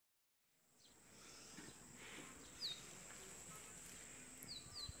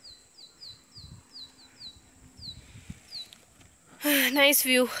nice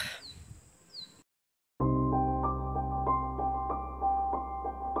view.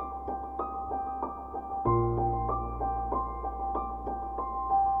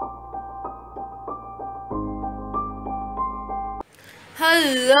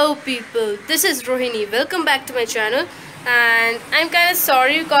 Hello people, this is Rohini. Welcome back to my channel, and I'm kind of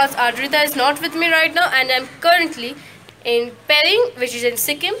sorry because Adrita is not with me right now, and I'm currently in Pelling, which is in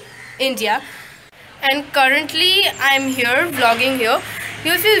Sikkim, India. And currently I'm here vlogging here.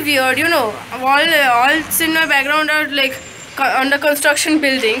 You'll feel weird, you know, all in my background are like under construction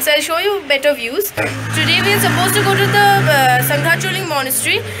buildings. I'll show you better views. Today we are supposed to go to the Pelling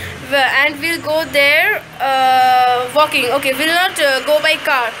Monastery, and we'll go there walking. Okay, we'll not go by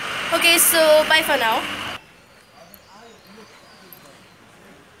car. Okay, so bye for now.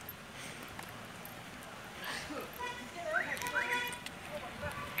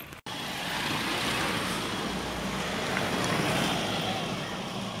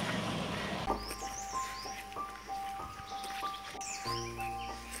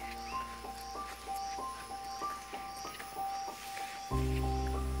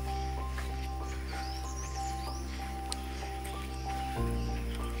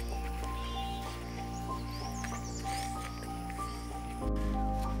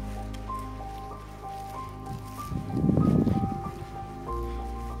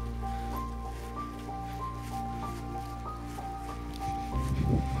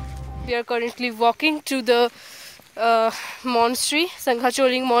 We are currently walking to the monastery,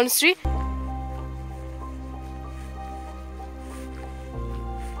 Pelling Monastery.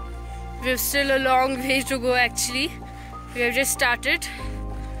 We have still a long way to go actually. We have just started.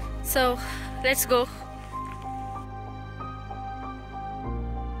 So let's go.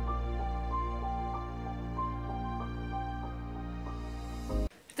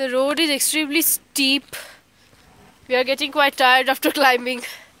 The road is extremely steep. We are getting quite tired after climbing.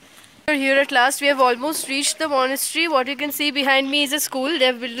 Here at last, we have almost reached the monastery. What you can see behind me is a school. They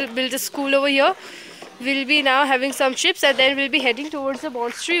have built a school over here. We'll be now having some chips, and then we'll be heading towards the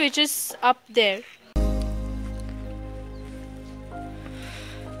monastery, which is up there.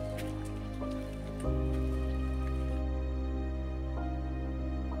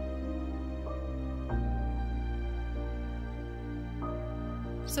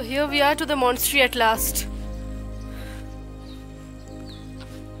 So here we are to the monastery at last.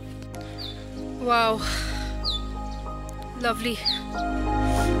 Wow, lovely.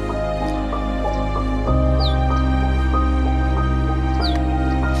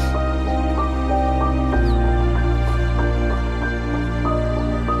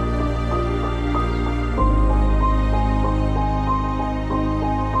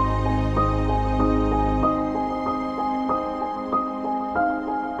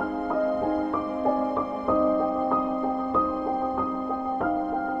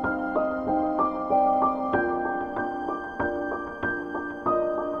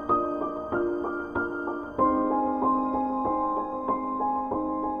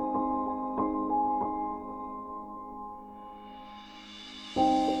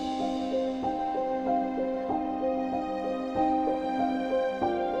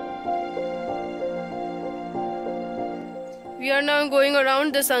 We are now going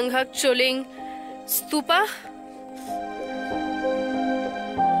around the Pelling stupa.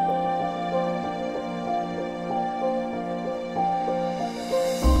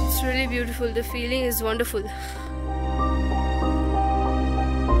 It's really beautiful. The feeling is wonderful.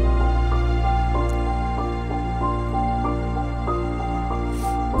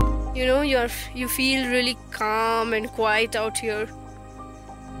 You know, you feel really calm and quiet out here.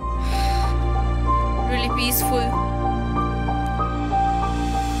 Really peaceful.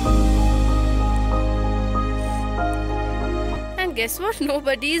 Guess what?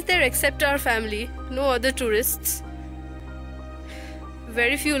 Nobody is there except our family. No other tourists.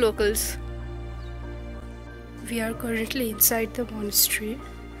 Very few locals. We are currently inside the monastery.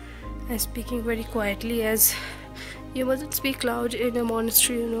 I'm speaking very quietly as you mustn't speak loud in a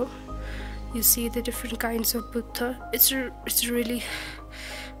monastery, you know. You see the different kinds of Buddha. It's a really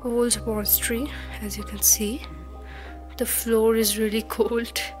old monastery, as you can see. The floor is really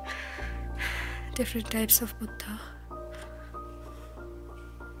cold. Different types of Buddha.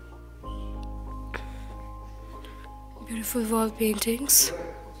 Beautiful wall paintings.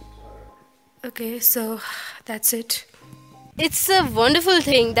 Okay, so that's it. It's a wonderful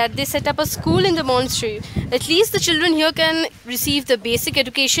thing that they set up a school in the monastery. At least the children here can receive the basic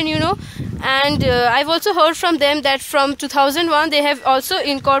education, you know. And I've also heard from them that from 2001 they have also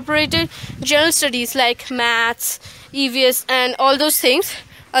incorporated general studies like maths, EVS and all those things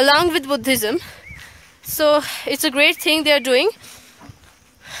along with Buddhism. So it's a great thing they are doing.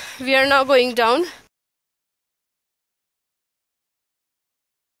 we are now going down.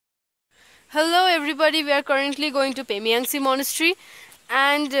 Hello everybody, we are currently going to Pelling Monastery,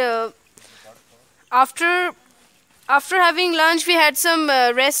 and after having lunch we had some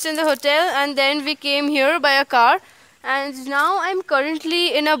rest in the hotel, and then we came here by a car, and now I'm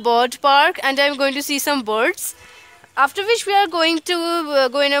currently in a bird park and I'm going to see some birds. After which we are going to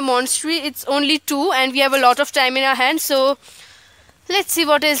go in a monastery. It's only 2 and we have a lot of time in our hands, so let's see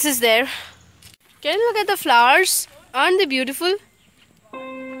what else is there. Can you look at the flowers? Aren't they beautiful?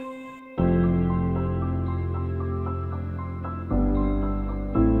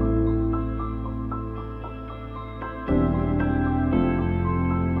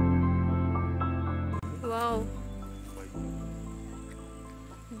 Wow.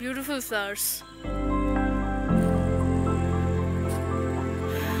 Beautiful flowers.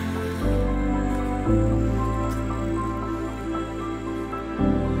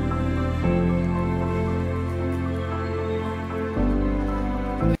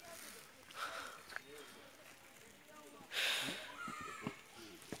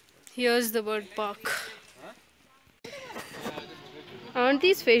 Here's the bird park. Aren't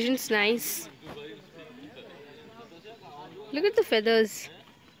these pigeons nice? Look at the feathers.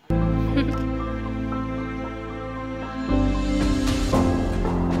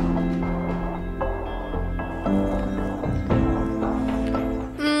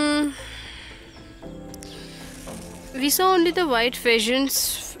 We saw only the white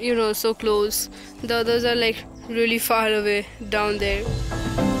pigeons, so close. The others are like really far away down there.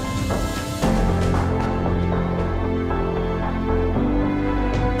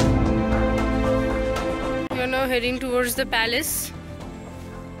 We are now heading towards the palace.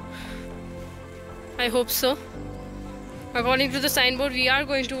 I hope so. According to the signboard, we are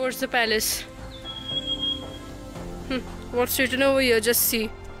going towards the palace. What's written over here? Just see.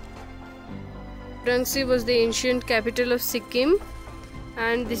 Pelling was the ancient capital of Sikkim,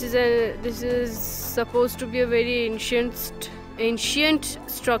 and this is supposed to be a very ancient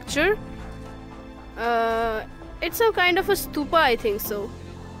structure. It's a kind of a stupa, I think so.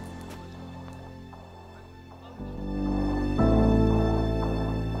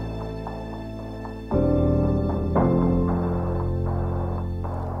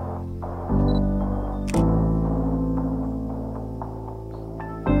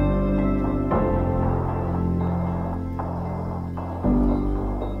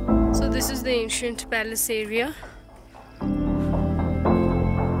 So this is the ancient palace area.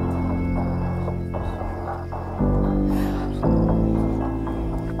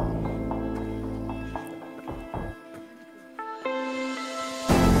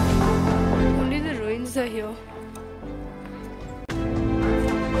 Only the ruins are here.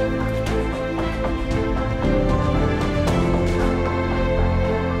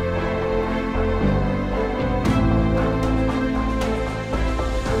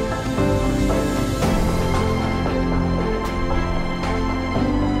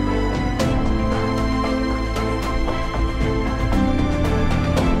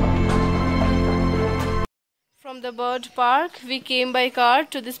 From the bird park, we came by car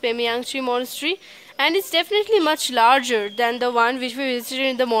to this Pelling Monastery, and it's definitely much larger than the one which we visited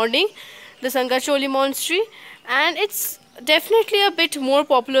in the morning, the Sangacholi Monastery, and it's definitely a bit more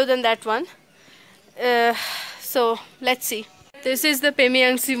popular than that one. So let's see. This is the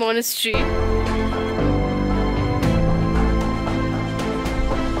Pelling Monastery.